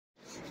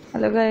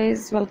Hello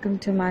guys, welcome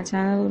to my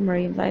channel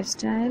Marine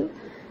Lifestyle.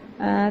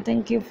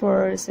 Thank you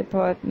for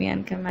support me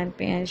and comment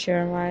me and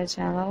share my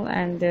channel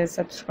and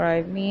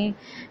subscribe me.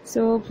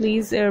 So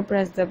please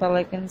press the bell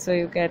icon so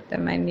you get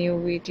my new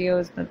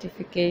videos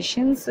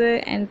notifications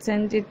and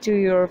send it to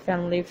your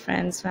family,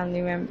 friends,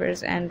 family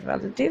members and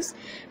relatives.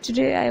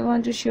 Today I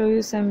want to show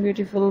you some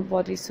beautiful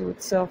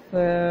bodysuits of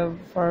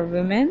for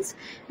women's,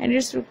 and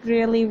it's look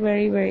really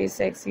very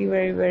sexy,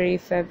 very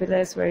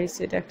fabulous, very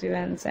seductive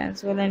and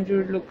sensual, and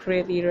you look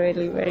really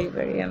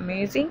very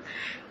amazing.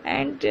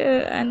 And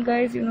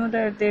guys, you know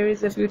that there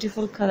is a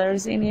beautiful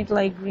colors in it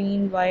like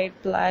green, white,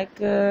 black.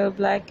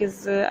 Black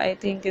is I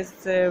think is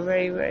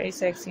very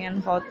sexy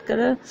and hot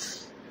color.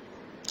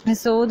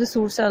 So the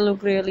suits are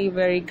look really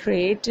very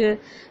great,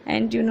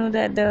 and you know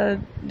that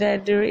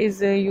that there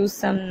is use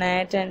some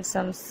net and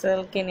some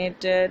silk in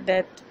it,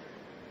 that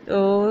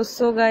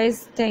so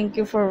guys, thank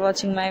you for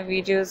watching my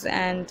videos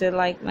and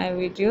like my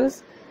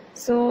videos.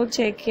 So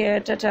take care,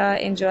 tata,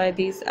 enjoy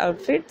these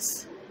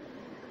outfits.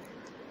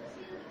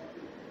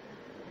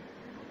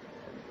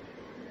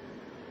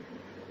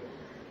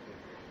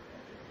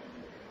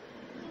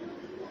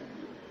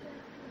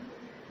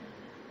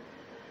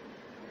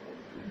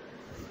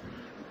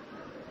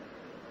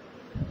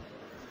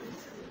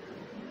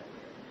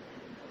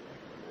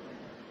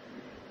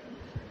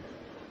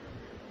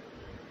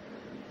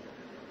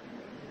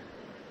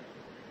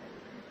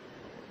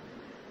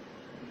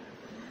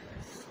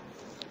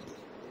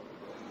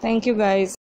 Thank you guys.